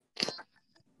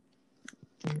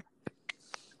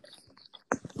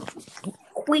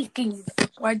Squeaking.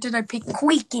 Why did I pick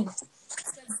squeaking?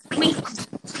 Squeaking.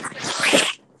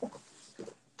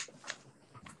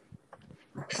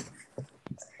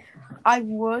 I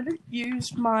would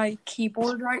use my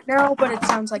keyboard right now, but it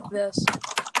sounds like this.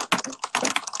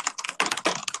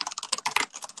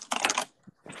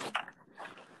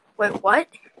 Wait, what?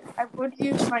 I would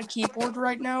use my keyboard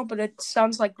right now, but it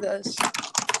sounds like this.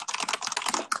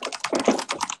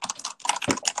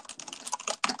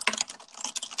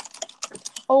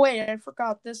 Oh wait, I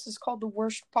forgot. This is called the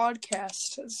worst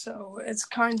podcast, so it's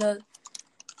kinda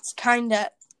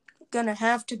gonna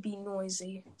have to be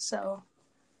noisy. So.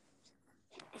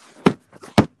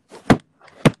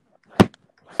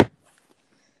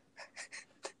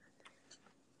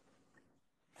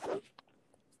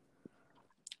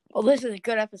 Well, this is a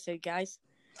good episode, guys.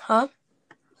 Huh?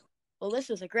 Well, this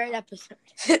is a great episode.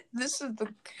 This is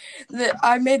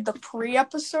I made the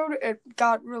pre-episode. It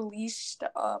got released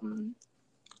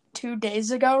 2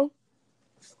 days ago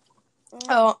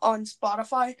on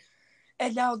Spotify,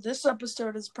 and now this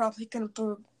episode is probably going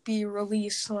to be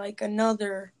released like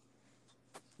another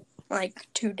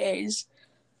 2 days.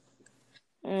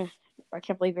 I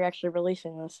can't believe you're actually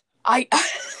releasing this.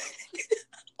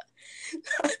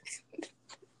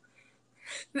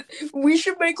 We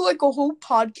should make a whole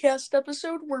podcast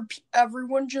episode where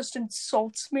everyone just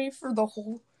insults me for the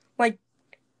whole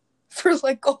for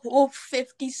a whole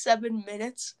 57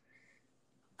 minutes.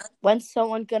 When's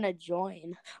someone gonna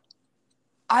join?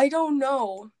 I don't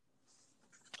know.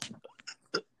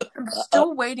 I'm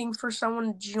still waiting for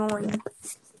someone to join.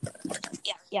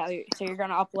 Yeah. So you're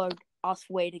gonna upload us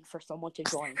waiting for someone to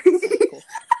join. Cool.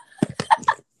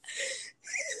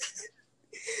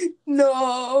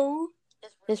 No.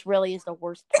 This really is the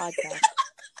worst podcast.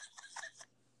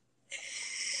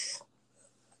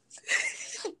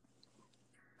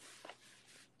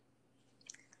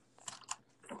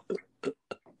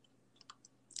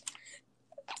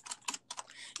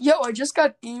 Yo, I just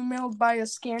got emailed by a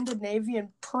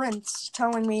Scandinavian prince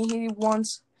telling me he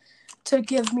wants to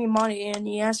give me money, and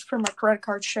he asked for my credit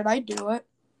card. Should I do it?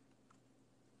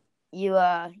 You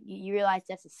realize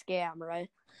that's a scam,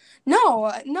 right? No,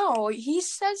 he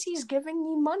says he's giving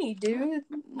me money, dude.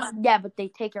 Yeah, but they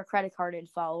take your credit card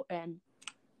info, and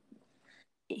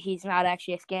he's not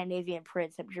actually a Scandinavian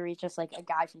prince. I'm sure he's just a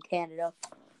guy from Canada.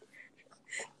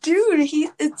 Dude,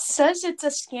 it says it's a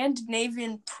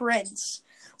Scandinavian prince.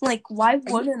 Why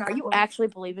wouldn't I? Are you actually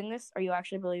believing this? Are you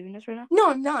actually believing this right now? No,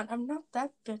 I'm not. I'm not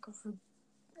that big of an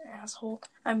asshole.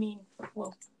 I mean,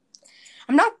 well,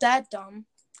 I'm not that dumb.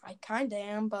 I kinda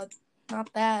am, but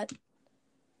not that.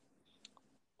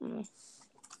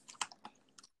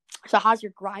 So how's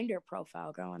your Grindr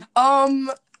profile going?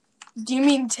 Do you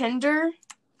mean Tinder?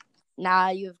 Nah,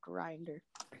 you have Grindr.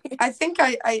 I think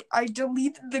I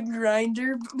deleted the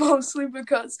Grindr mostly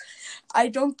because I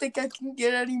don't think I can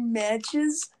get any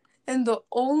matches. And the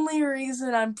only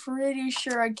reason I'm pretty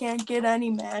sure I can't get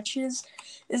any matches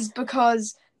is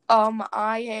because I'm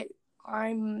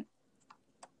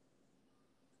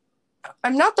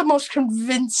not the most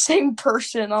convincing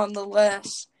person on the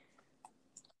list.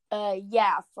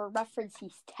 Yeah, for reference,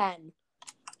 he's 10.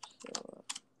 So,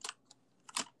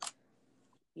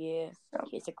 yeah,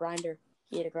 he's a grinder.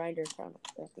 He had a grinder from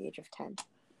at the age of 10.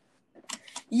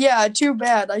 Yeah, too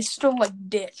bad. I still like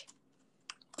dick.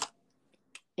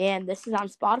 And this is on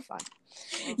Spotify.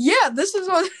 Yeah, this is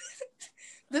on.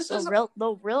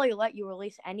 They'll really let you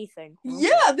release anything.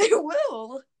 Yeah, they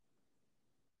will.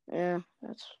 Yeah,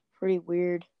 that's pretty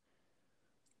weird.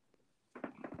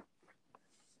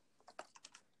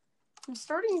 I'm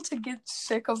starting to get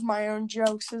sick of my own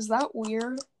jokes. Is that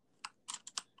weird?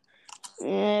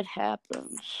 It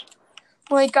happens.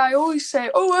 I always say,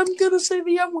 oh, I'm gonna say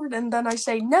the M word, and then I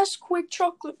say Nesquik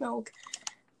chocolate milk.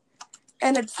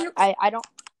 And it feels... I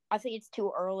think it's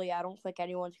too early. I don't think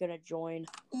anyone's gonna join.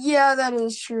 Yeah, that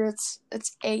is true. It's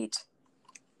 8.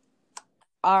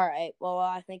 All right. Well,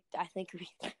 I think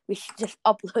we should just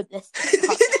upload this.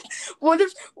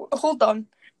 Hold on.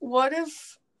 What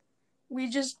if we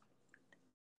just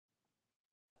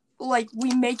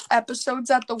we make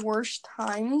episodes at the worst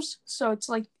times? So it's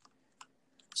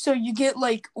so you get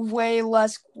way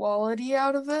less quality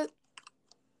out of it.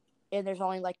 And there's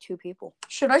only 2 people.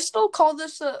 Should I still call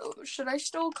this a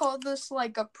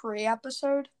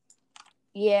pre-episode?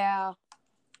 Yeah.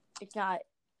 It's not.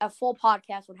 A full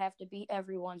podcast would have to be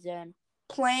everyone's in.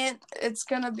 The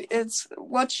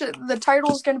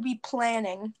title's gonna be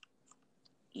planning.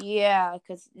 Yeah,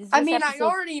 because I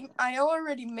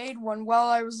already made one while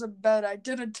I was in bed. I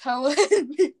didn't tell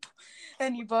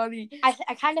anybody.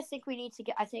 I kind of think we need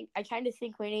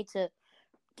to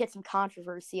get some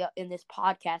controversy in this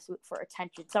podcast for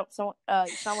attention.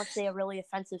 Someone say a really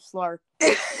offensive slur.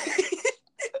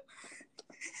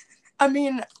 I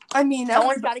mean,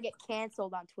 someone's got to get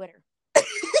canceled on Twitter.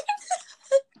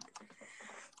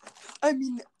 I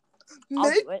mean,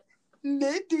 I'll do it.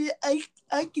 Maybe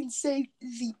I can say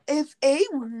the FA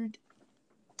word.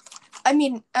 I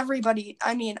mean, everybody.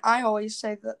 I mean, I always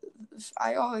say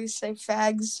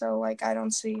fags. So like, I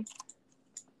don't see.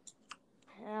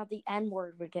 The N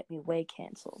word would get me way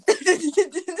canceled.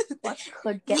 What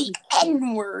could get the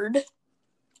N word?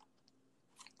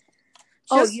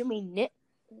 Oh, you mean Nick?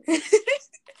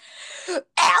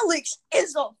 Alex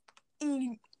is a.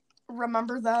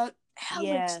 Remember that?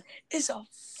 Alex is a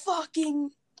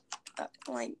fucking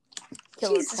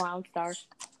killer clown star.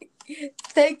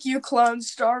 Thank you, Clown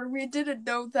Star. We didn't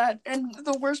know that, and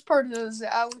the worst part is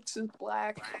Alex is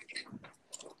black.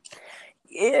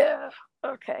 Yeah.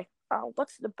 Okay.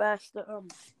 What's the best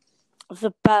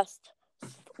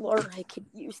slur I could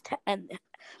use to end the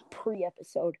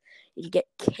pre-episode and get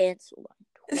canceled on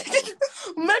Twitter?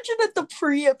 Imagine at the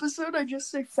pre-episode I just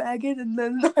say faggot and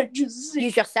then I just say...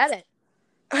 You just said it.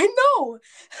 I know.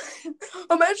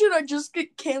 Imagine I just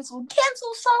get canceled.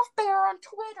 Cancel Soft Bear on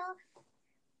Twitter.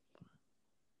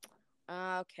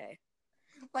 Okay.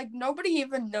 Like nobody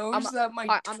even knows that my.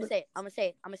 I'm gonna say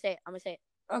it.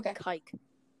 Okay. Kike.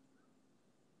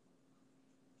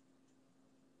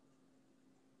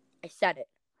 I said it.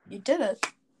 You did it.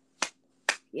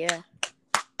 Yeah.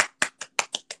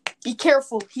 Be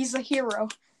careful. He's a hero.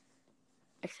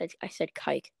 I said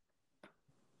kike.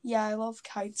 Yeah, I love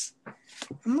kites.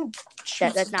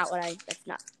 That's not.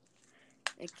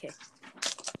 Okay.